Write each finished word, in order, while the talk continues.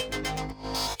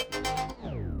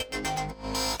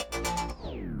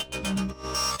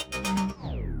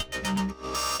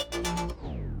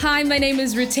Hi, my name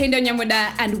is Rutendo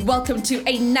Nyamuda, and welcome to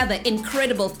another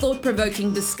incredible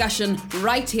thought-provoking discussion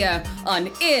right here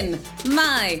on In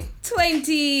My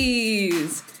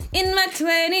 20s. In my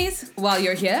 20s. While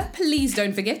you're here, please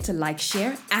don't forget to like,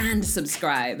 share, and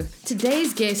subscribe.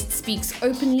 Today's guest speaks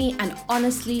openly and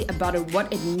honestly about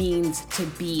what it means to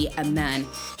be a man.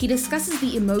 He discusses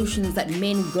the emotions that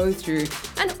men go through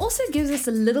and also gives us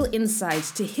a little insight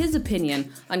to his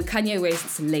opinion on Kanye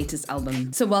West's latest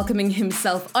album. So welcoming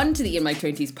himself onto the In My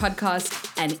 20s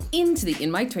podcast and into the In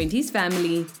My 20s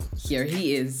family, here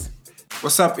he is.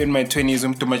 What's up, in my 20s?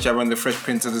 Mdu Mahlangu, the Fresh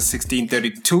Prince of the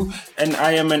 1632, and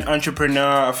I am an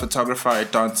entrepreneur, a photographer, a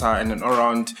dancer, and an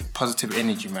all-round positive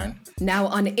energy man. Now,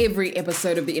 on every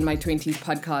episode of the In My 20s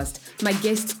podcast, my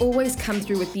guests always come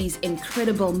through with these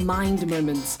incredible mind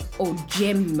moments or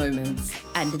gem moments,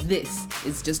 and this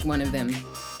is just one of them.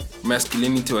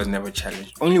 Masculinity was never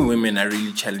challenged. Only women are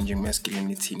really challenging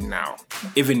masculinity now.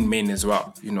 Even men as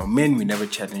well. You know, men, we never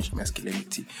challenged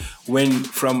masculinity.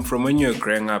 From when you're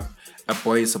growing up, a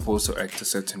boy is supposed to act a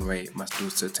certain way, must do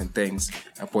certain things.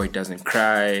 A boy doesn't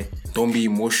cry, don't be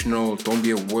emotional, don't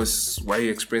be a wuss, why are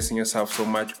you expressing yourself so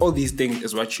much? All these things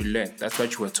is what you learn. That's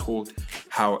what you were told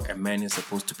how a man is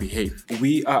supposed to behave.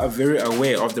 We are very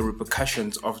aware of the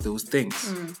repercussions of those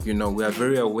things. You know, we are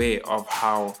very aware of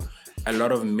how a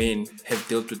lot of men have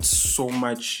dealt with so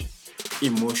much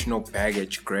emotional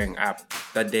baggage growing up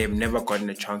that they have never gotten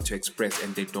a chance to express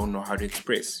and they don't know how to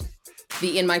express.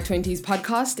 The In My 20s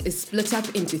podcast is split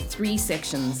up into 3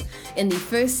 sections. In the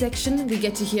first section, we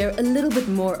get to hear a little bit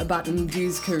more about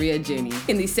Mdu's career journey.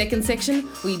 In the second section,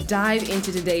 we dive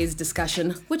into today's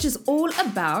discussion, which is all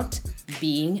about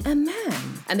being a man.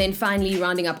 And then finally,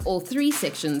 rounding up all 3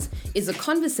 sections is a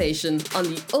conversation on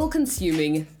the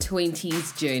all-consuming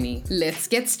 20s journey. Let's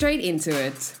get straight into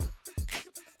it.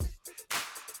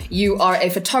 You are a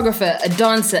photographer, a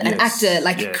dancer, an actor.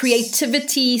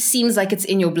 Creativity seems like it's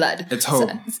in your blood. It's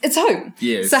home. So, it's home.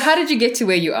 Yes. So how did you get to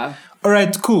where you are? All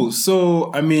right, cool.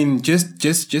 So, I mean, just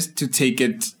to take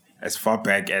it as far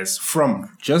back as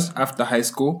from just after high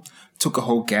school, took a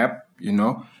whole gap, you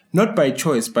know, not by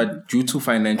choice, but due to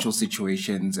financial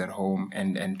situations at home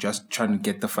and just trying to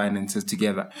get the finances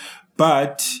together.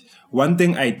 But one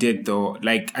thing I did though,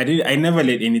 I never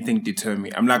let anything deter me.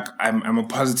 I'm a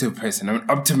positive person. I'm an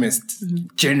optimist.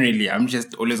 Generally, I'm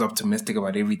just always optimistic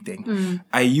about everything.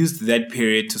 I used that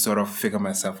period to sort of figure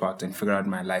myself out and figure out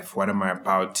my life. What am I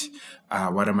about?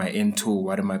 What am I into?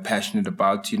 What am I passionate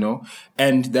about? You know?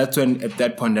 And that's when, at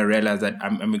that point, I realized that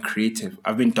I'm a creative.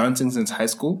 I've been dancing since high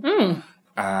school.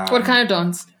 What kind of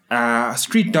dance?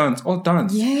 Street dance, all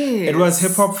dance. Yes. It was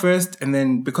hip hop first, and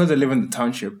then because I live in the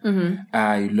township, you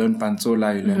learn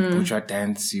panzola, you learn butcher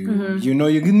dance. You know,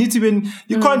 you need to be.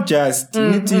 You can't just.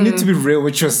 You need to be real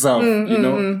with yourself. You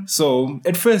know. So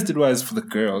at first it was for the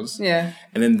girls. Yeah.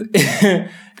 And then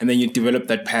and then you develop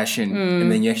that passion, and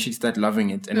then you actually start loving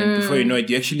it, and then before you know it,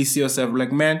 you actually see yourself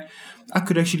like, man, I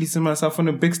could actually see myself on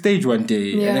a big stage one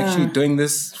day and actually doing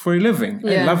this for a living.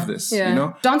 I love this, you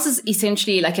know? Dance is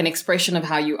essentially like an expression of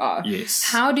how you are. Yes.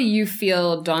 How do you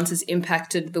feel dance has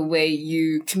impacted the way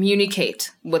you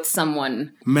communicate with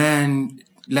someone? Man,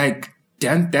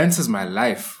 dance is my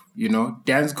life, you know?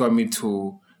 Dance got me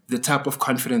to the type of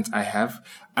confidence I have.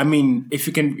 I mean, if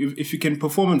you can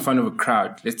perform in front of a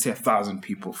crowd, let's say 1,000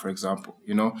 people, for example,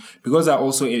 you know, because I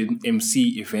also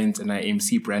MC events and I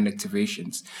MC brand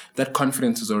activations, that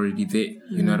confidence is already there.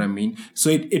 You know what I mean? So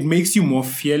it makes you more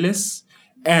fearless.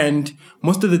 And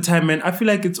most of the time, man, I feel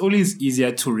like it's always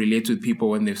easier to relate with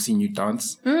people when they've seen you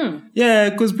dance.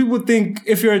 Yeah, because people think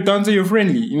if you're a dancer, you're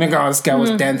friendly. You know, this guy was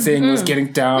dancing, was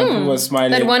getting down, he was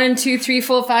smiling. That 1 and 2, 3,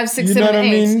 4, 5, 6, You 7, know what I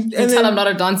 8. mean? And tell I'm not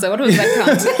a dancer. What was that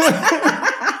count?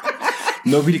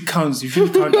 Nobody counts. You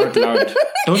shouldn't count out loud.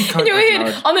 Don't count in your out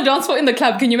head, loud. on the dance floor in the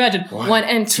club, can you imagine? 1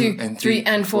 and 2 and 3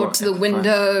 and 4 to the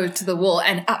window, to the wall,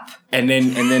 and up. And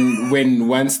then when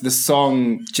once the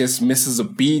song just misses a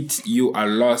beat, you are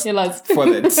lost. You're lost. For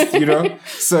that, you know?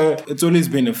 So it's always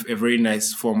been a very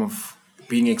nice form of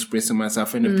being expressing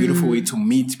myself and a beautiful way to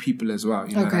meet people as well.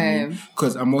 You know what I mean?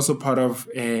 Because I'm also part of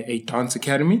a dance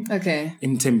academy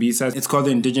in Tembisa. It's called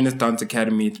the Indigenous Dance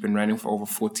Academy. It's been running for over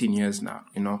 14 years now,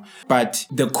 you know. But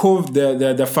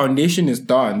the foundation is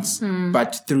dance,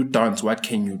 but through dance, what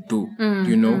can you do?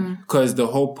 You know? Because the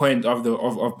whole point of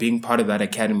being part of that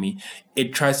academy,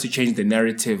 it tries to change the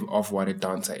narrative of what a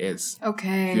dancer is.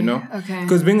 Okay. You know? Okay.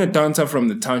 Because being a dancer from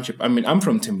the township, I mean, I'm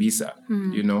from Tembisa,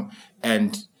 you know,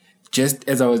 and just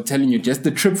as I was telling you, just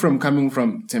the trip from coming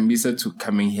from Tembisa to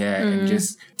coming here and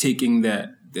just taking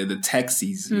the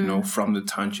taxis, you know, from the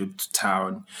township to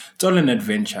town, it's all an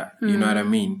adventure, you know what I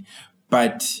mean?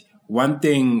 But one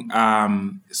thing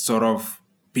sort of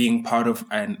being part of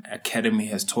an academy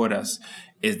has taught us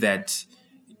is that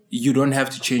you don't have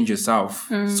to change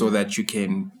yourself so that you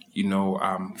can,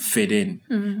 fit in.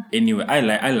 Anyway,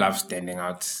 I love standing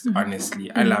out,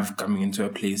 honestly. I love coming into a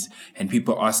place and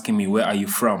people asking me, where are you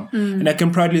from? And I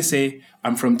can proudly say,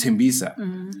 I'm from Tembisa,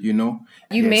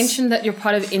 You mentioned that you're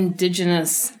part of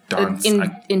Indigenous Dance,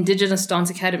 Indigenous Dance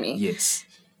Academy. Yes.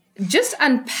 Just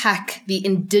unpack the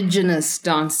Indigenous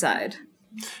dance side.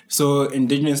 So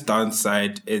Indigenous dance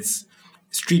side is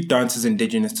street dance is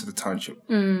indigenous to the township,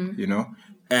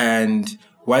 and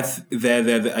what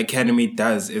the academy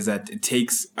does is that it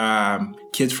takes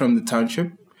kids from the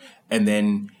township, and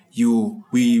then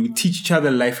we teach each other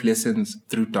life lessons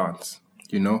through dance.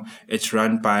 It's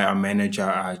run by our manager,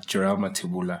 Jarell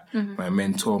Matibula, my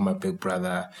mentor, my big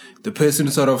brother, the person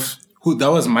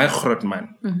that was my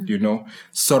Grootman,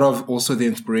 sort of also the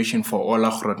inspiration for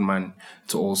Ola Grootman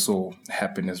to also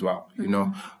happen as well,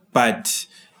 But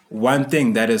one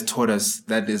thing that has taught us,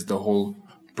 that is the whole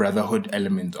brotherhood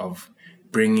element of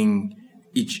bringing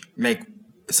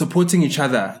supporting each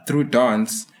other through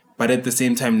dance, but at the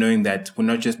same time knowing that we're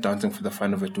not just dancing for the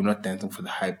fun of it, we're not dancing for the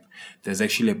hype. There's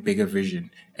actually a bigger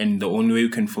vision. And the only way we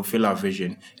can fulfill our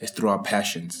vision is through our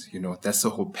passions. That's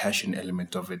the whole passion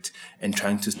element of it. And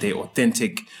trying to stay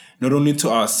authentic, not only to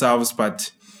ourselves,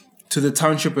 but to the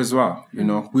township as well.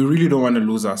 We really don't want to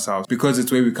lose ourselves because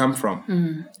it's where we come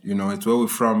from. It's where we're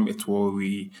from. It's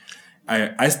where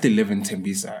I still live in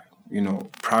Tembisa,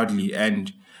 proudly.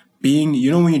 And being,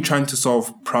 when you're trying to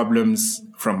solve problems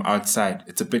from outside,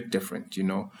 it's a bit different,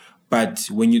 But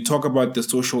when you talk about the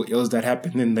social ills that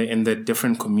happen in the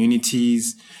different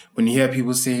communities, when you hear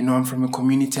people say, no, I'm from a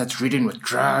community that's ridden with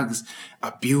drugs,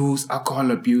 abuse,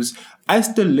 alcohol abuse, I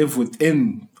still live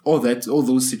within all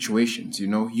those situations,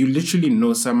 You literally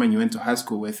know someone you went to high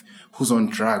school with who's on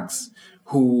drugs,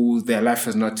 who their life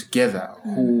is not together,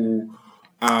 who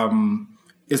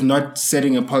is not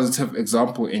setting a positive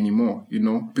example anymore,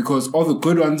 Because all the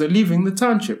good ones are leaving the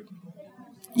township.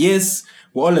 Yes,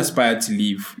 we all aspire to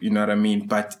leave, you know what I mean?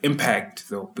 But impact,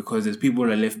 though, because as people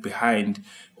are left behind,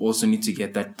 also need to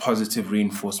get that positive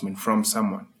reinforcement from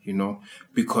someone,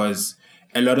 Because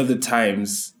a lot of the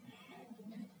times,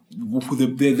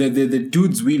 the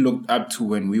dudes we looked up to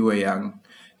when we were young,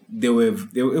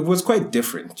 it was quite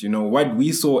different, What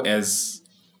we saw as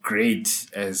great,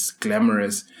 as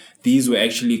glamorous, these were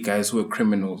actually guys who were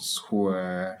criminals, who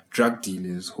were drug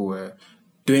dealers, who were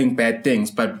doing bad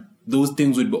things, but those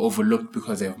things would be overlooked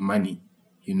because they have money,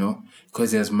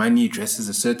 because he has money, dresses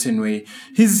a certain way.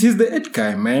 He's the it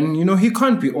guy, man. He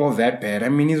can't be all that bad. I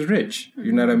mean, he's rich.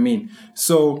 You know what I mean?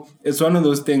 So it's one of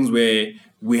those things where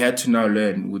we had to now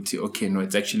learn, okay, no,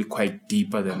 it's actually quite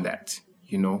deeper than that.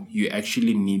 You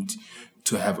actually need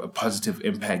to have a positive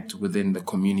impact within the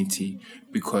community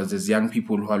because there's young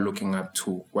people who are looking up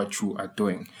to what you are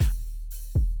doing.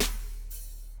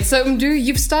 So, Mdu,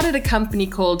 you've started a company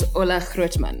called Ola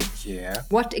Grootman. Yeah.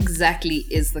 What exactly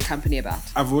is the company about?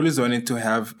 I've always wanted to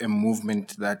have a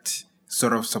movement that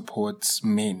sort of supports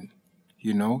men,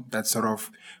 that sort of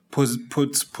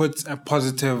puts a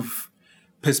positive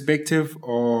perspective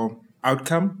or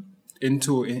outcome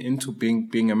into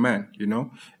being a man,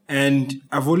 And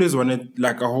I've always wanted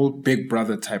like a whole big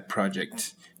brother type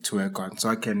project to work on. So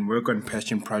I can work on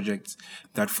passion projects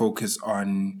that focus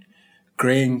on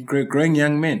growing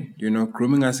young men,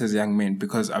 grooming us as young men,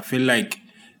 because I feel like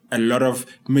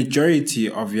majority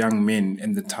of young men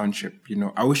in the township,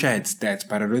 I wish I had stats,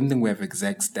 but I don't think we have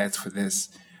exact stats for this.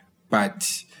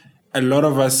 But a lot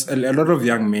of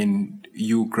young men,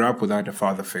 you grow up without a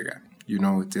father figure.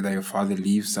 It's either your father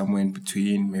leaves somewhere in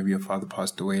between, maybe your father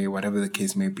passed away, whatever the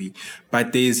case may be.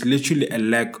 But there is literally a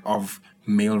lack of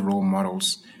male role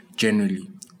models generally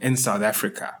in South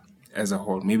Africa as a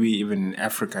whole, maybe even in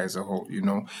Africa as a whole,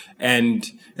 And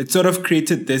it sort of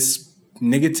created this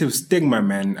negative stigma,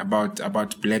 man,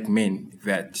 about black men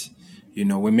that,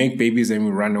 we make babies and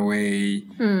we run away.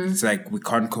 It's like we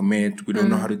can't commit. We don't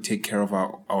know how to take care of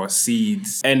our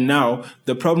seeds. And now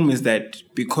the problem is that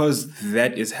because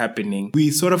that is happening, we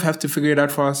sort of have to figure it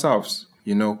out for ourselves.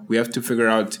 We have to figure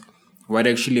out what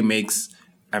actually makes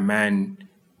a man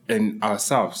in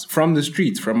ourselves, from the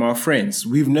streets, from our friends.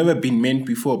 We've never been men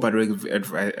before, but we're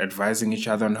advising each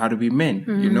other on how to be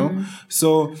men,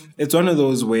 So it's one of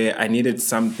those where I needed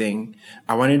something.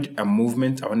 I wanted a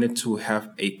movement. I wanted to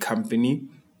have a company,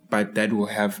 but that will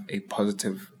have a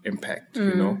positive impact,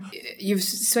 You've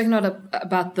spoken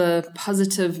about the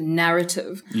positive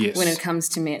narrative when it comes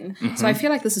to men. So I feel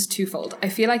like this is twofold. I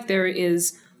feel like there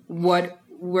is what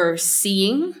we're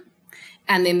seeing,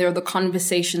 And then there are the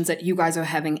conversations that you guys are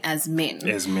having as men.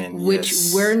 As men, which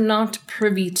yes. we're not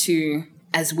privy to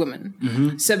as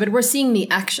women. So, but we're seeing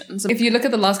the actions. If you look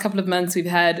at the last couple of months, we've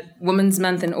had Women's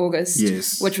Month in August,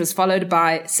 Yes. which was followed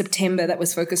by September that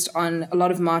was focused on a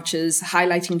lot of marches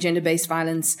highlighting gender-based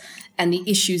violence and the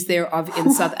issues thereof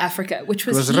in South Africa, which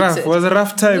was It was rough. It was a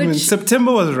rough time. And Which-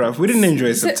 September was rough. We didn't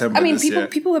enjoy September. I mean, this year.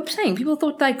 people were playing. People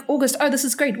thought like August, oh, this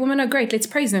is great. Women are great. Let's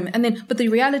praise them. And then, but the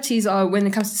realities are when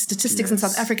it comes to statistics in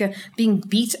South Africa, being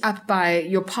beat up by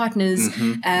your partners,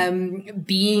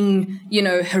 being,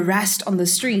 harassed on the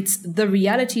streets, the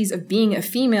realities of being a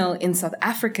female in South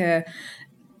Africa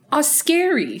are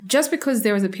scary. Just because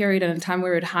there was a period and a time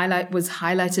where it was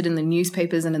highlighted in the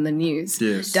newspapers and in the news,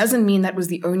 Yes. doesn't mean that was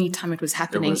the only time it was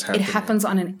happening. It happens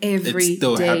on an still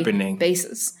everyday happening.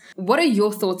 basis. What are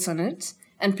your thoughts on it?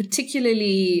 And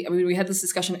particularly, I mean, we had this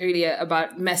discussion earlier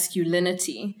about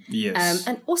masculinity. Yes.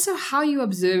 And also how you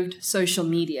observed social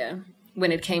media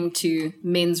when it came to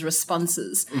men's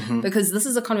responses. Because this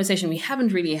is a conversation we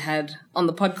haven't really had on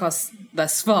the podcast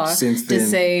thus far. Since to then.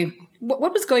 say,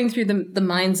 what was going through the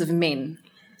minds of men?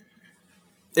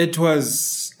 It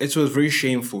was very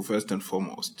shameful, first and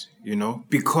foremost,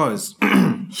 because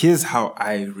here's how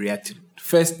I reacted.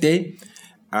 First day,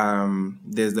 there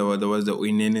was the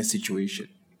Uinene situation,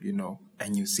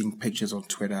 and you're seeing pictures on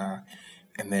Twitter,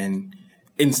 and then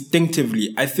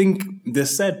instinctively, I think the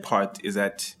sad part is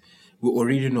that we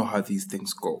already know how these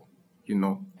things go,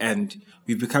 and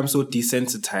we've become so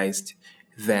desensitized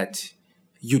that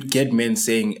you'd get men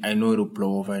saying, I know it'll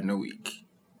blow over in a week.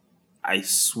 I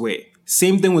swear.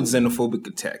 Same thing with xenophobic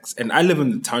attacks. And I live in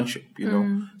the township,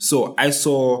 So I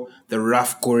saw the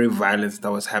rough, gory violence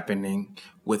that was happening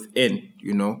within,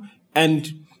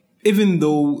 And even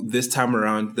though this time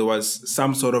around there was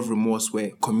some sort of remorse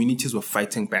where communities were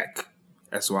fighting back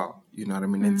as well, you know what I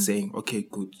mean? And saying, okay,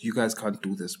 good, you guys can't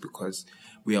do this because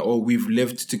we've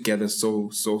lived together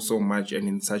so much and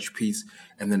in such peace.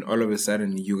 And then all of a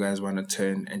sudden you guys want to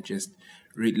turn and just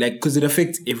because it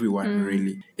affects everyone,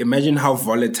 really. Imagine how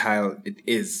volatile it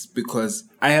is, because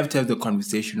I have to have the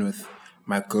conversation with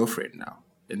my girlfriend now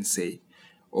and say,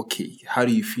 okay, how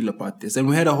do you feel about this? And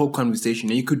we had a whole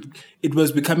conversation, and it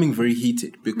was becoming very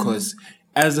heated because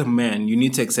as a man, you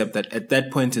need to accept that at that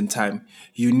point in time,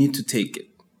 you need to take it.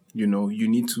 You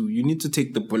need to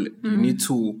take the bullet. You need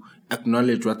to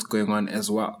acknowledge what's going on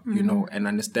as well, and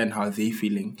understand how they're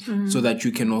feeling so that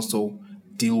you can also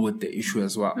deal with the issue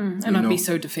as well. And not be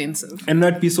so defensive. And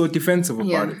not be so defensive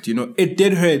about it. It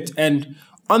did hurt. And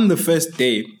on the first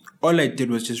day, all I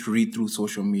did was just read through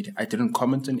social media. I didn't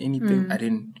comment on anything. I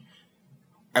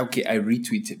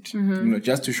retweeted,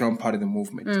 just to show I'm part of the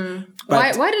movement.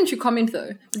 But Why didn't you comment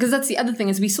though? Because that's the other thing,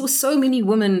 is we saw so many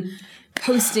women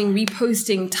posting,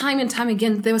 reposting, time and time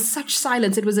again. There was such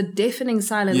silence. It was a deafening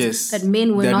silence that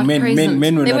men were not present.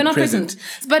 Men were they not were not present.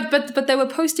 But they were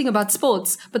posting about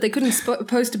sports, but they couldn't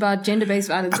post about gender-based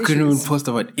violence I couldn't even post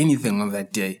about anything on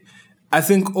that day. I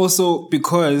think also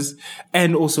because,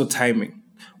 and also timing.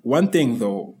 One thing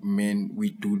though, men, we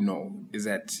do know is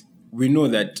that we know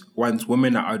that once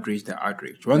women are outraged, they're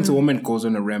outraged. Once a woman goes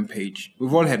on a rampage,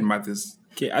 we've all had mothers.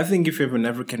 Okay, I think if you have an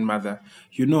African mother,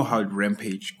 you know how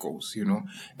rampage goes,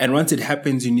 And once it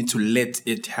happens, you need to let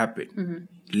it happen.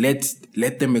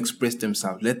 Let them express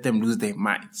themselves. Let them lose their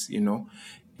minds,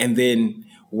 And then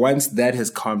once that has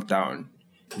calmed down,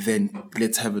 then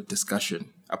let's have a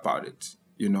discussion about it.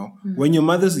 When your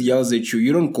mother yells at you,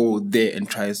 you don't go there and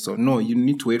try so. No, you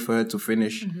need to wait for her to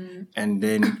finish. And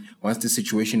then once the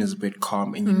situation is a bit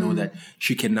calm and you know that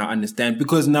she can now understand,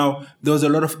 because now there was a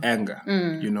lot of anger,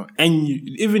 and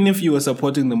even if you were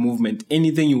supporting the movement,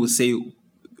 anything you will say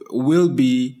will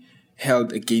be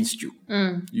held against you,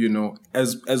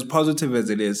 as positive as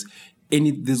it is.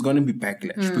 There's going to be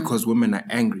backlash because women are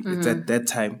angry. It's at that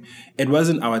time. It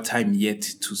wasn't our time yet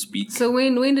to speak. So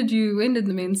when did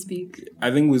the men speak? I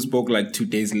think we spoke like 2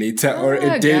 days later or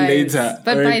a day later.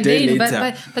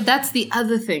 But that's the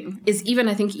other thing, is even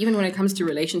when it comes to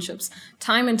relationships,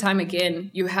 time and time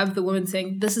again, you have the woman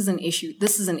saying, this is an issue,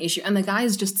 and the guy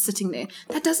is just sitting there.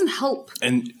 That doesn't help.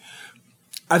 And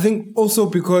I think also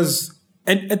because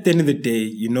at the end of the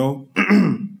day,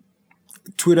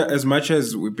 Twitter, as much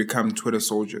as we become Twitter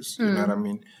soldiers, you know what I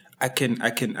mean? I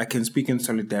can speak in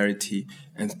solidarity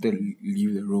and still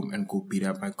leave the room and go beat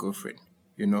up my girlfriend,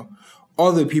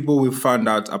 All the people we found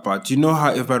out about, how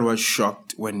everyone was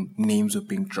shocked when names were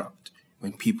being dropped,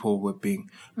 when people were being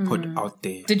put out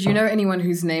there. Did you know anyone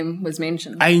whose name was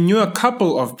mentioned? I knew a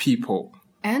couple of people.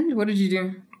 And what did you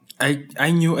do? I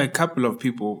knew a couple of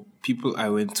people I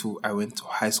went to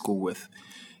high school with,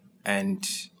 and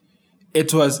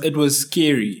it was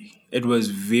scary. it was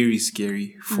very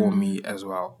scary for me as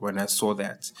well when I saw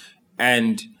that.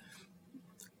 And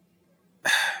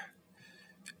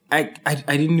I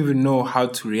didn't even know how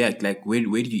to react. Like, where do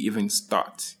you even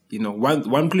start? You know,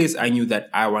 one place I knew that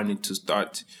I wanted to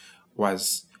start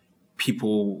was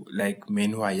people like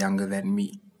men who are younger than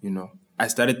me. You know, I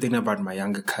started thinking about my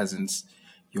younger cousins,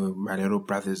 my little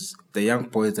brothers, the young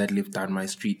boys that live down my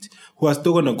street, who are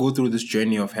still going to go through this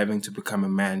journey of having to become a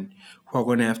man, who are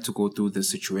going to have to go through the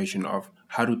situation of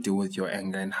how to deal with your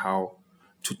anger and how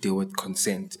to deal with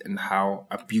consent and how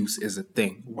abuse is a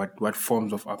thing. What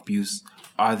forms of abuse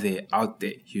are there out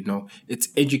there? You know, it's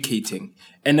educating.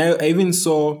 And I even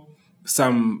saw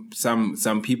some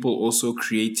people also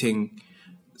creating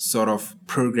sort of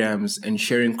programs and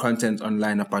sharing content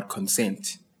online about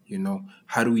consent. You know,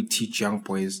 how do we teach young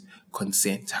boys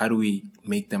consent? How do we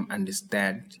make them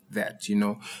understand that, you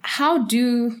know? How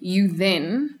do you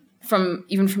then, from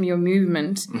your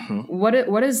movement,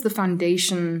 what is the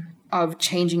foundation of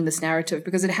changing this narrative?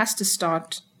 Because it has to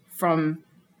start from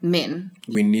men.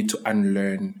 We need to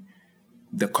unlearn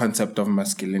the concept of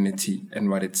masculinity and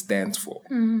what it stands for.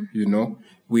 You know,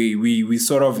 we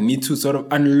sort of need to sort of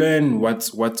unlearn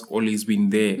what's always been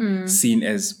there, seen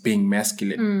as being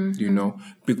masculine. You know,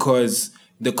 because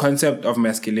the concept of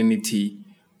masculinity,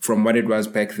 from what it was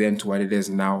back then to what it is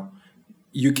now,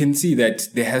 you can see that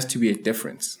there has to be a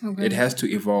difference. Okay. It has to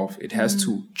evolve. It has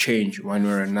to change one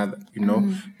way or another, you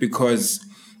know, because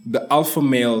the alpha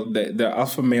male, the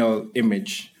alpha male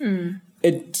image,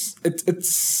 it's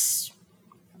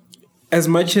as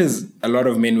much as a lot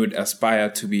of men would aspire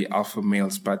to be alpha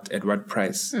males, but at what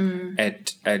price?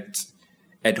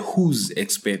 At whose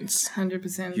expense?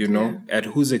 100%. You know, at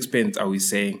whose expense are we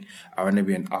saying, I want to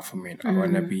be an alpha male, I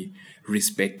want to be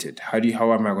respected? How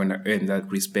am I going to earn that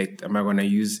respect? Am I going to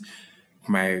use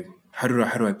my, how do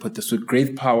I put this? With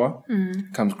great power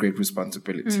comes great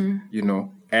responsibility, you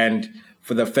know? And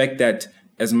for the fact that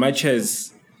as much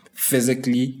as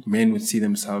physically men would see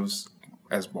themselves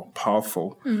as more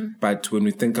powerful, but when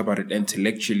we think about it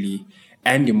intellectually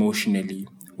and emotionally,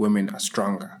 women are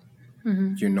stronger,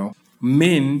 you know?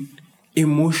 Men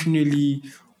emotionally,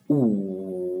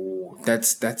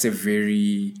 that's a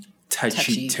very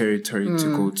touchy territory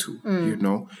to go to, you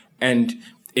know? And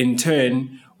in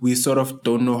turn, we sort of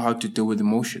don't know how to deal with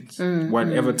emotions.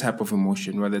 Whatever type of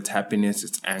emotion, whether it's happiness,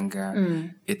 it's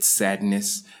anger, it's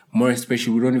sadness. More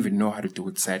especially, we don't even know how to deal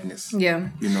with sadness. Yeah.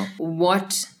 You know?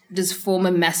 What does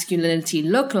former masculinity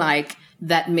look like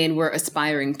that men were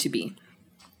aspiring to be?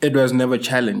 It was never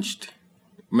challenged.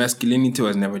 Masculinity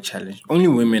was never challenged. Only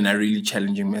women are really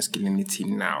challenging masculinity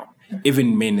now.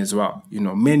 Even men as well. You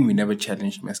know, men, we never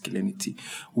challenged masculinity.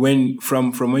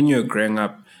 From when you're growing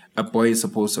up, a boy is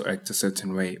supposed to act a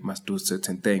certain way, must do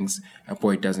certain things. A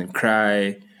boy doesn't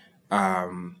cry.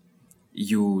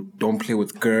 You don't play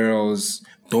with girls.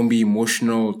 Don't be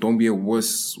emotional. Don't be a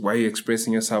wuss. Why are you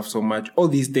expressing yourself so much? All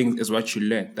these things is what you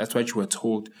learn. That's what you were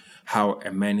told how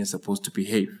a man is supposed to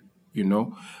behave, you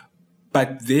know?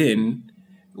 But then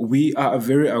we are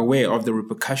very aware of the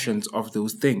repercussions of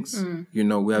those things. You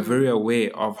know, we are very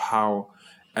aware of how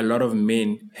a lot of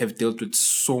men have dealt with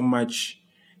so much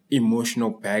emotional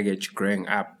baggage growing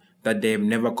up that they have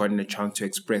never gotten a chance to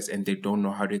express and they don't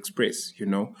know how to express, you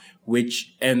know,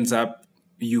 which ends up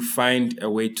you find a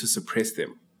way to suppress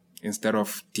them instead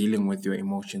of dealing with your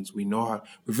emotions. We're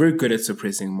very good at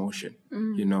suppressing emotion,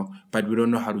 you know, but we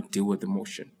don't know how to deal with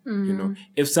emotion, you know.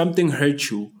 If something hurts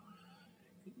you,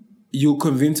 you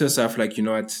convince yourself, like, you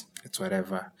know what, it's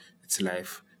whatever, it's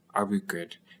life, I'll be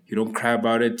good. You don't cry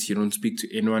about it, you don't speak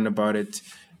to anyone about it.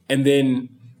 And then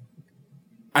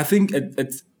I think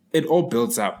it all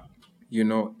builds up, you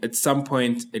know. At some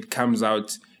point, it comes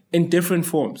out in different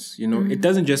forms, you know. It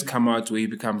doesn't just come out where you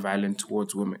become violent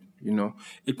towards women, you know.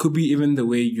 It could be even the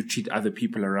way you treat other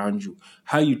people around you,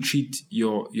 how you treat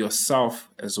yourself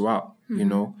as well, you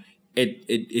know.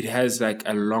 It has like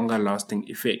a longer lasting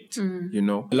effect, you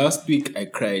know. Last week I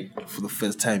cried for the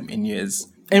first time in years.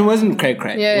 And it wasn't cry.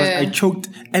 I choked.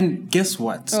 And guess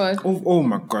what? Oh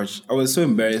my gosh. I was so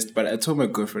embarrassed, but I told my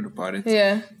girlfriend about it.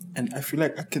 Yeah. And I feel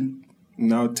like I can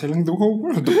now telling the whole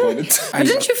world about it. But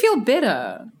didn't you feel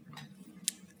bitter?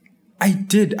 I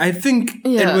did. I think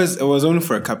it was only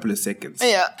for a couple of seconds.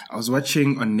 Yeah. I was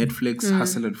watching on Netflix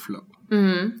Hustle and Flow. I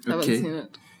haven't seen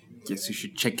it. Yes, you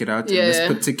should check it out. Yeah, this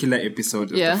particular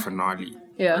episode is the finale.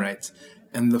 Yeah. Right?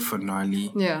 In the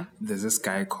finale, there's this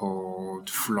guy called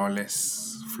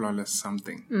Flawless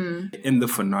something. In the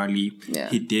finale,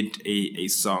 he did a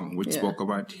song which spoke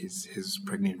about his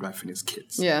pregnant wife and his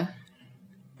kids. Yeah.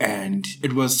 And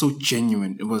it was so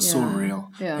genuine. It was so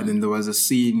real. Yeah. And then there was a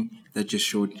scene that just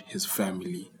showed his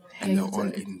family. and they're all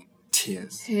in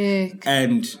tears. Hectic.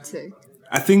 And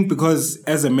I think because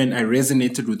as a man, I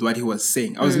resonated with what he was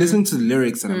saying. I was listening to the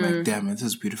lyrics and I'm like, damn, this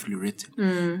is beautifully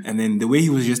written. And then the way he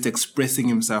was just expressing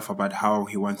himself about how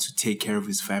he wants to take care of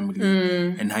his family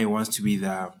and how he wants to be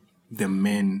the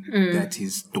man that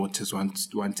his daughters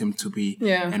want him to be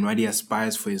and what he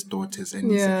aspires for his daughters.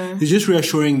 And he's just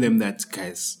reassuring them that,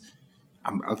 guys,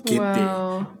 I'll get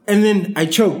there. And then I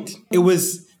choked. It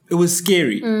was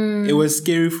scary. It was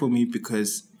scary for me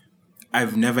because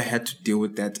I've never had to deal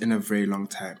with that in a very long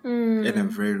time. In a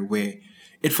very way.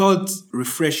 It felt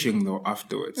refreshing though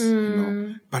afterwards, you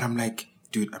know. But I'm like,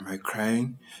 dude, am I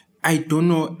crying? I don't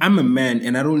know. I'm a man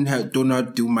and I do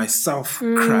not do myself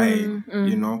crying,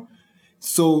 you know.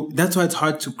 So that's why it's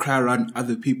hard to cry around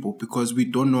other people because we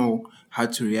don't know how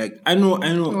to react. I know.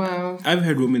 Wow. I've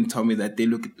heard women tell me that they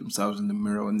look at themselves in the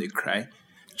mirror when they cry,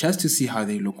 just to see how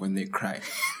they look when they cry.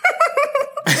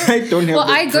 I don't have. Well,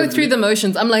 I go through the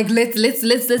motions. I'm like,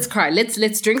 let's cry.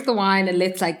 Let's drink the wine and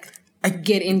let's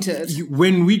get into it.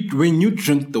 When you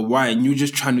drink the wine, you're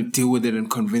just trying to deal with it and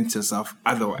convince yourself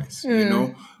otherwise, you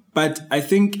know. But I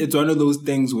think it's one of those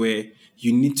things where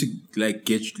you need to let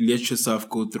yourself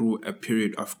go through a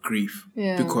period of grief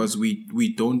because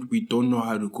we don't know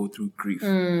how to go through grief.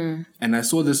 And I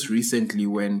saw this recently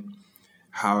when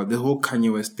how the whole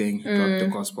Kanye West thing, he dropped the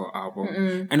gospel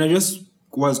album, and I just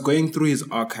was going through his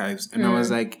archives and I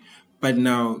was like, but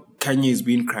now Kanye's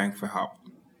been crying for help.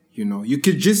 You know, you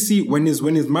could just see when his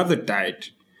mother died.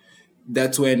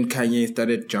 That's when Kanye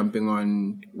started jumping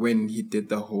on when he did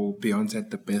the whole Beyonce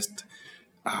at the Best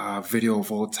video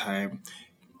of all time.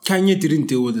 Kanye didn't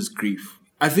deal with his grief.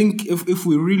 I think if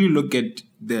we really look at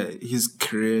his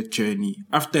career journey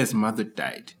after his mother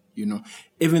died, you know,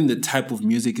 even the type of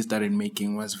music he started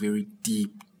making was very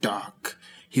deep, dark.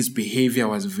 His behavior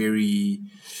was very,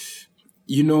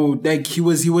 you know, like he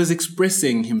was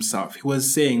expressing himself. He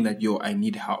was saying that, yo, I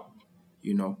need help,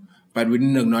 you know. But we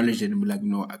didn't acknowledge it and be like,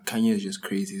 no, Kanye is just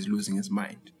crazy. He's losing his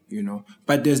mind, you know.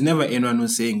 But there's never anyone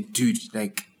who's saying, dude,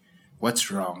 like, what's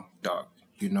wrong, dog,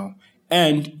 you know.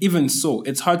 And even so,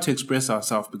 it's hard to express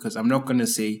ourselves because I'm not going to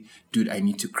say, dude, I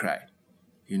need to cry,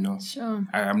 you know. Sure.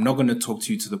 I'm not going to talk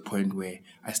to you to the point where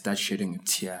I start shedding a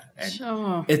tear.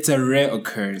 And it's a rare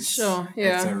occurrence. Sure,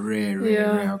 yeah. It's a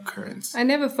rare occurrence. I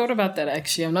never thought about that,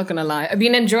 actually. I'm not going to lie. I've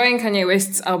been enjoying Kanye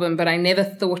West's album, but I never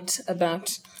thought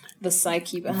about the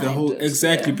psyche behind the whole it.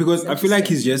 exactly because I feel like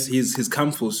he's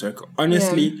come full circle.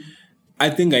 Honestly,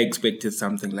 I think I expected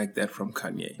something like that from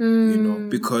Kanye, you know,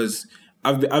 because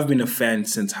I've been a fan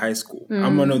since high school.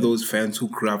 I'm one of those fans who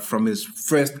grew up from his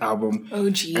first album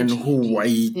and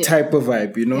Hawaii type of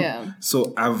vibe, you know. Yeah.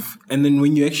 So and then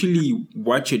when you actually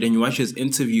watch it and you watch his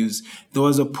interviews, there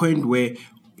was a point where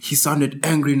he sounded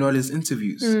angry in all his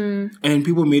interviews, and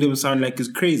people made him sound like he's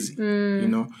crazy, you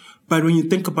know. But when you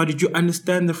think about it, you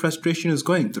understand the frustration he's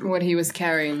going through. What he was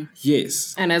carrying.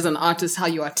 Yes. And as an artist, how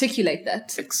you articulate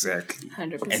that. Exactly.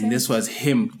 100%. And this was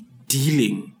him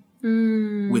dealing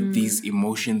with these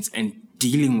emotions and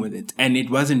dealing with it. And it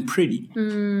wasn't pretty.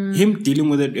 Him dealing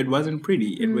with it wasn't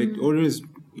pretty.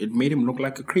 It made him look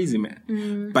like a crazy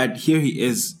man. But here he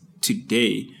is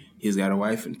today. He's got a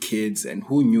wife and kids, and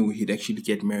who knew he'd actually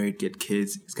get married, get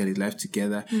kids. He's got his life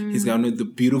together. He's got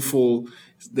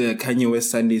the Kanye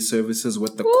West Sunday services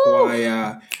with the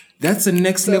choir. That's a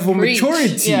next level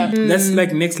maturity. Yeah. That's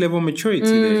like next level maturity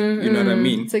there. You know what I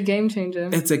mean? It's a game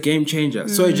changer. It's a game changer.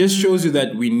 So it just shows you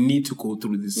that we need to go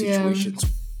through these situations.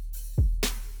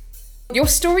 Your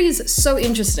story is so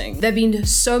interesting. There have been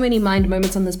so many mind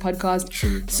moments on this podcast.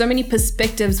 True. So many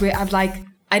perspectives where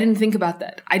I didn't think about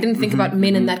that. I didn't think about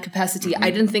men in that capacity.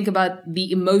 I didn't think about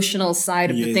the emotional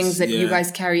side of the things that you guys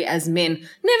carry as men.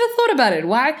 Never thought about it.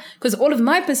 Why? Because all of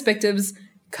my perspectives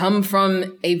come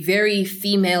from a very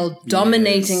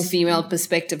female-dominating female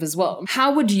perspective as well.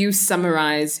 How would you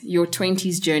summarize your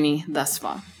 20s journey thus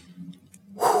far?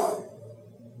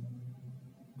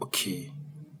 Okay.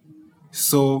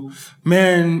 So,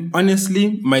 man,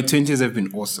 honestly, my 20s have been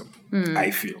awesome,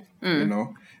 I feel, you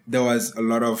know. There was a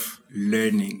lot of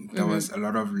learning.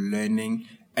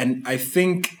 And I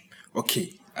think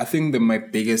that my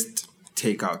biggest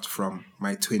takeout from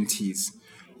my 20s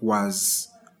was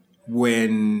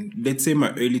when, let's say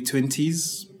my early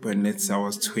 20s, when I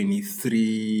was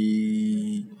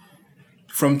 23,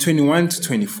 from 21 to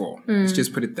 24, let's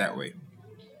just put it that way.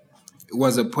 It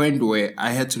was a point where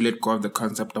I had to let go of the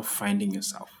concept of finding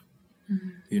yourself,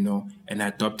 you know, and I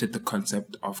adopted the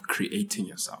concept of creating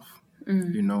yourself.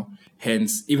 You know,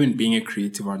 hence even being a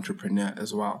creative entrepreneur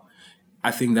as well.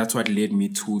 I think that's what led me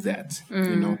to that.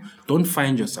 You know, don't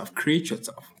find yourself, create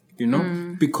yourself. You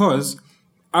know, because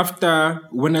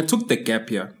when I took the gap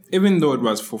year, even though it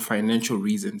was for financial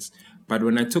reasons, but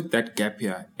when I took that gap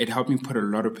year, it helped me put a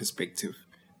lot of perspective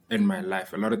in my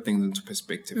life, a lot of things into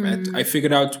perspective. I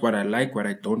figured out what I like, what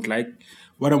I don't like,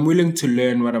 what I'm willing to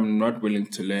learn, what I'm not willing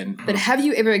to learn. But have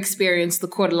you ever experienced the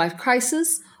quarter life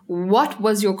crisis? What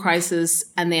was your crisis,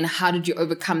 and then how did you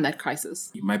overcome that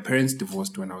crisis? My parents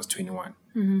divorced when I was 21,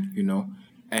 you know,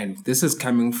 and this is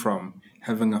coming from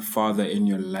having a father in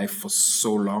your life for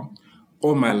so long,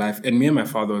 all my life. And me and my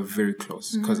father were very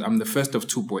close because I'm the first of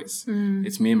two boys.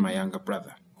 It's me and my younger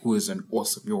brother, who is an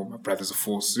awesome, my brother's a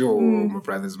force, my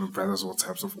brother's all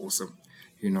types of awesome,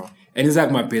 you know. And he's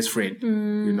like my best friend,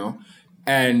 you know.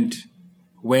 And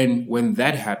when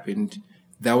that happened,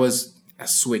 that was a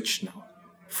switch now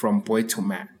from boy to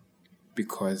man,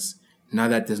 because now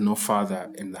that there's no father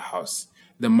in the house,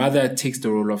 the mother takes the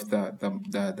role of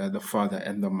the father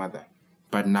and the mother.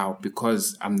 But now,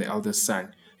 because I'm the eldest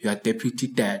son, you're a deputy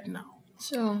dad now.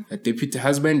 Sure. A deputy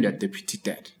husband, you're a deputy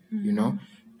dad, you know?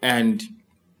 And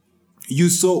you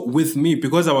saw with me,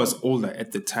 because I was older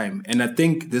at the time, and I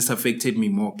think this affected me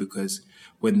more because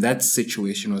when that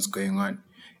situation was going on,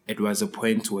 it was a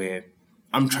point where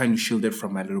I'm trying to shield it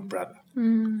from my little brother.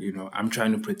 You know, I'm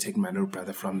trying to protect my little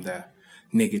brother from the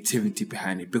negativity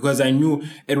behind it, because I knew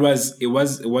it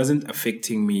wasn't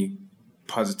affecting me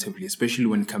positively, especially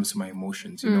when it comes to my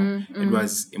emotions. You know, it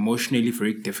was emotionally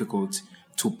very difficult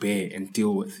to bear and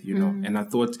deal with. You know, and I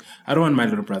thought, I don't want my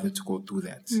little brother to go through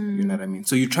that. You know what I mean?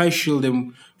 So you try to shield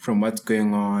him from what's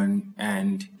going on,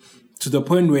 and to the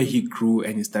point where he grew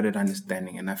and he started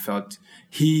understanding. And I felt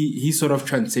he sort of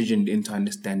transitioned into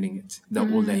understanding it the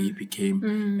older he became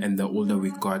and the older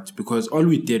we got. Because all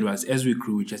we did was, as we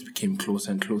grew, we just became closer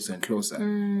and closer and closer,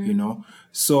 you know?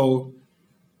 So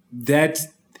that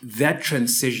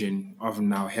transition of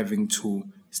now having to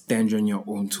stand on your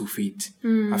own 2 feet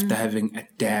after having a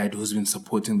dad who's been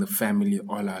supporting the family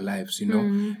all our lives, you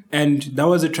know? And that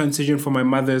was a transition for my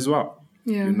mother as well,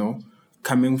 you know?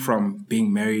 Coming from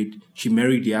being married, she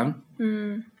married young,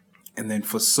 and then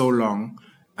for so long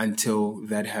until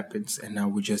that happens, and now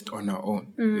we're just on our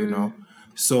own, you know?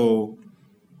 So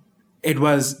it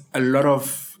was a lot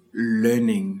of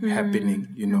learning happening,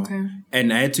 you know? Okay.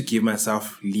 And I had to give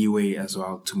myself leeway as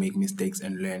well to make mistakes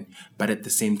and learn. But at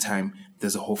the same time,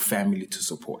 there's a whole family to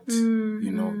support,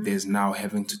 you know? There's now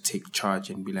having to take charge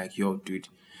and be like, yo, dude,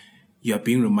 you are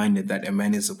being reminded that a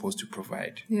man is supposed to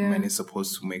provide. A man is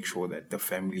supposed to make sure that the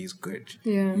family is good.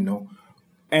 You know,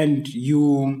 and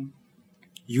you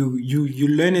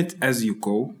learn it as you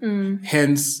go.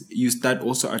 Hence, you start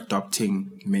also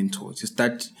adopting mentors. You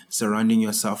start surrounding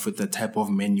yourself with the type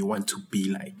of men you want to be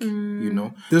like. You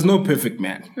know, there's no perfect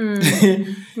man.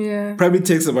 Probably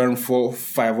takes around 4 or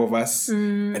 5 of us,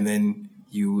 and then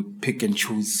you pick and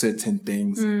choose certain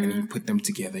things, and you put them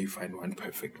together. You find one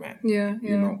perfect man.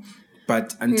 You know.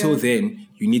 But until then,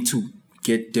 you need to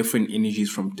get different energies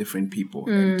from different people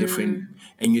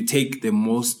and you take the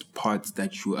most parts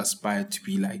that you aspire to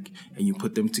be like, and you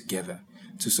put them together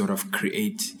to sort of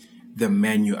create the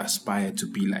man you aspire to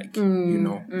be like, you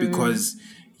know, because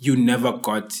you've never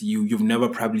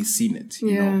probably seen it,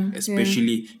 you know,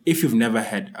 especially if you've never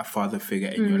had a father figure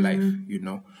in your life, you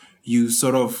know, you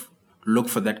sort of look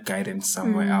for that guidance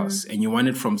somewhere else, and you want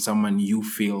it from someone you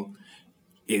feel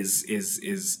is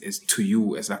to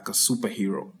you as like a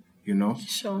superhero, you know?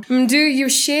 Sure. Mdu,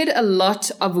 you've shared a lot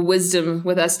of wisdom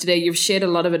with us today. You've shared a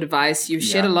lot of advice. You've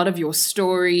shared a lot of your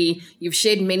story. You've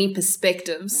shared many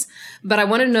perspectives. But I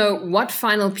want to know, what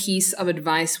final piece of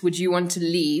advice would you want to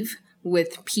leave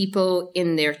with people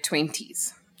in their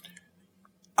 20s?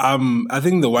 I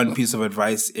think the one piece of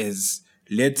advice is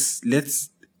let's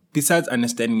besides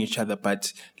understanding each other,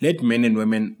 but let men and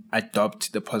women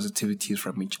adopt the positivities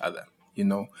from each other. You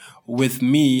know, with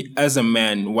me as a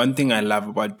man, one thing I love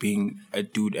about being a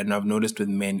dude, and I've noticed with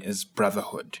men, is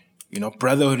brotherhood. You know,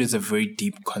 brotherhood is a very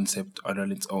deep concept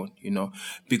on its own, you know,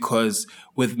 because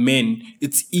with men,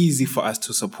 it's easy for us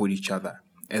to support each other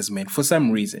as men for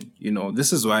some reason. You know,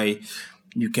 this is why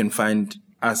you can find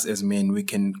us as men, we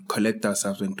can collect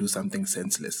ourselves and do something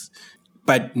senseless,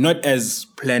 but not as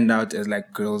planned out as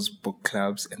like girls' book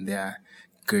clubs and their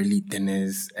girly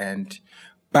dinners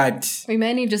but we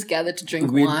mainly just gather to drink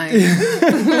wine.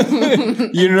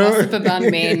 You know? Gossip about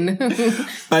men.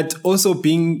 But also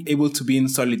being able to be in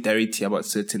solidarity about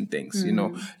certain things, you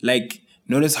know? Like,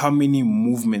 notice how many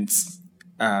movements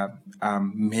are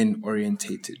men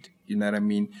orientated. You know what I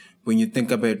mean? When you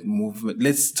think about movement,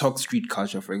 let's talk street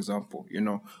culture, for example. You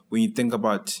know, when you think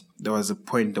about, there was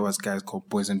guys called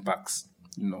Boys and Bucks.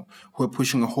 who were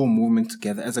pushing a whole movement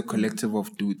together as a collective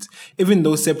of dudes, even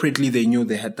though separately they knew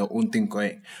they had their own thing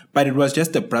going. But it was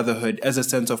just a brotherhood as a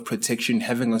sense of protection,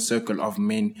 having a circle of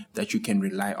men that you can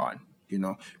rely on,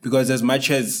 because as much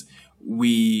as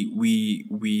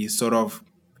we sort of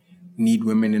need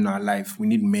women in our life, we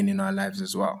need men in our lives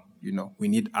as well. We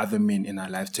need other men in our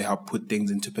lives to help put things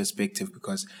into perspective,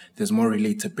 because there's more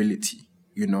relatability,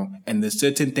 and there's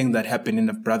certain things that happen in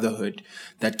a brotherhood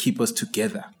that keep us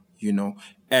together,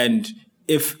 and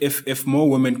if more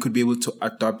women could be able to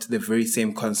adopt the very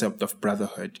same concept of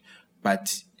brotherhood,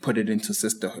 but put it into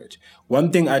sisterhood.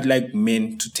 One thing I'd like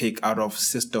men to take out of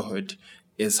sisterhood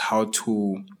is how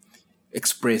to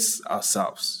express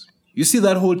ourselves. You see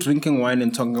that whole drinking wine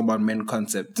and talking about men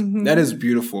concept? Mm-hmm. That is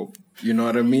beautiful. You know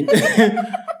what I mean?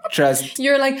 Trust.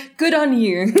 You're like, good on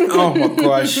you. Oh my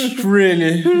gosh,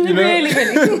 really?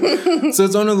 Really. So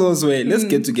it's one of those ways. Let's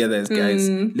get together as guys.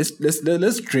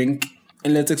 Let's drink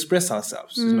and let's express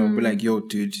ourselves. Be like, yo,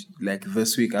 dude, like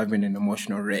this week I've been an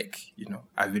emotional wreck.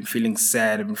 I've been feeling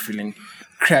sad. I've been feeling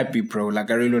crappy, bro. Like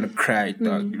I really want to cry,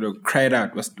 dog. Cry it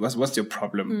out. What's your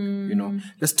problem?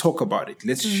 Let's talk about it.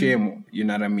 Let's share more. You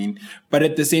know what I mean? But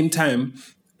at the same time,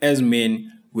 as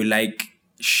men, we like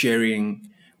sharing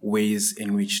ways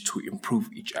in which to improve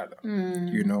each other.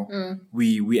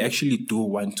 We actually do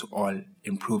want to all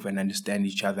improve and understand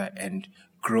each other and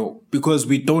grow, because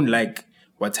we don't like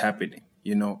what's happening.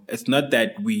 It's not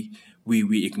that we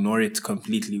ignore it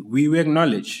completely. We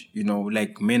acknowledge,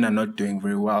 like men are not doing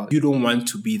very well. You don't want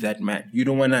to be that man. You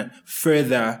don't want to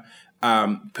further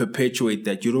perpetuate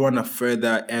that. You don't want to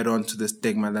further add on to the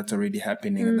stigma that's already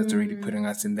happening and that's already putting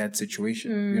us in that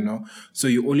situation, So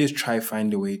you always try to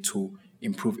find a way to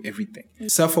improve everything.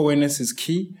 Self-awareness is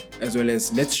key, as well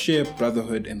as let's share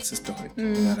brotherhood and sisterhood. You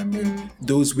know what I mean?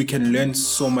 Those we can learn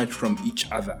so much from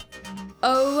each other.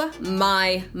 Oh,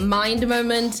 my mind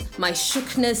moment, my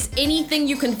shookness, anything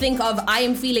you can think of. I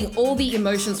am feeling all the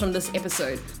emotions from this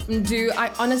episode. Mdu,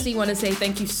 I honestly want to say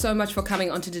thank you so much for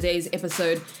coming onto today's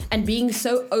episode and being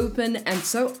so open and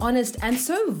so honest and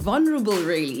so vulnerable,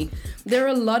 really. There are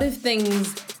a lot of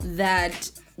things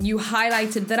that you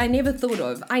highlighted that I never thought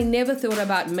of. I never thought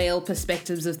about male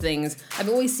perspectives of things. I've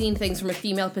always seen things from a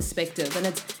female perspective, and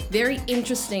it's very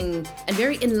interesting and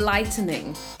very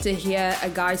enlightening to hear a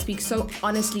guy speak so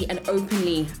honestly and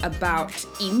openly about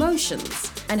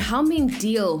emotions and how men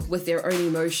deal with their own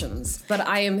emotions. But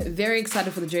I am very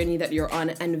excited for the journey that you're on,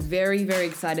 and very, very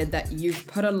excited that you've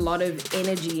put a lot of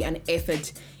energy and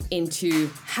effort into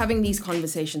having these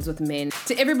conversations with men.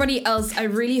 To everybody else, I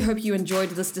really hope you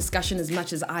enjoyed this discussion as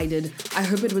much as I did. I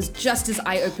hope it was just as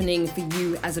eye-opening for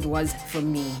you as it was for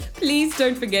me. Please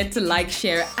don't forget to like,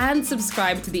 share, and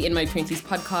subscribe to the In My 20s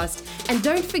podcast. And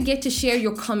don't forget to share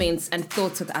your comments and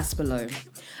thoughts with us below.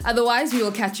 Otherwise, we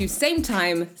will catch you same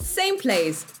time, same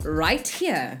place, right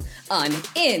here on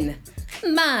In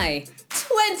My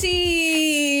 20s.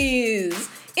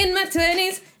 In my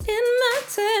 20s. In my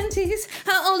 20s,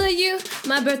 how old are you?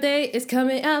 My birthday is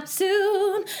coming up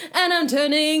soon, and I'm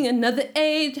turning another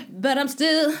age, but I'm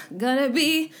still gonna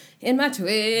be in my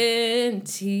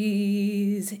 20s.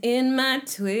 In my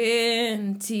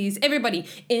 20s. Everybody,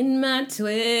 in my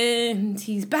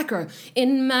 20s. Back row,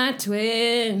 in my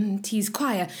 20s.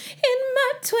 Choir, in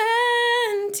my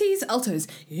 20s. Altos,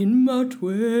 in my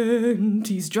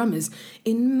 20s. Drummers,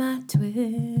 in my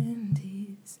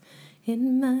 20s.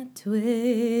 In my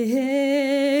 20s.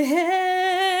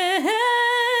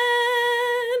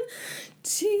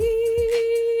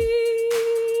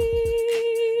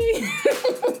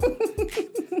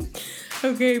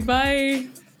 Okay, bye.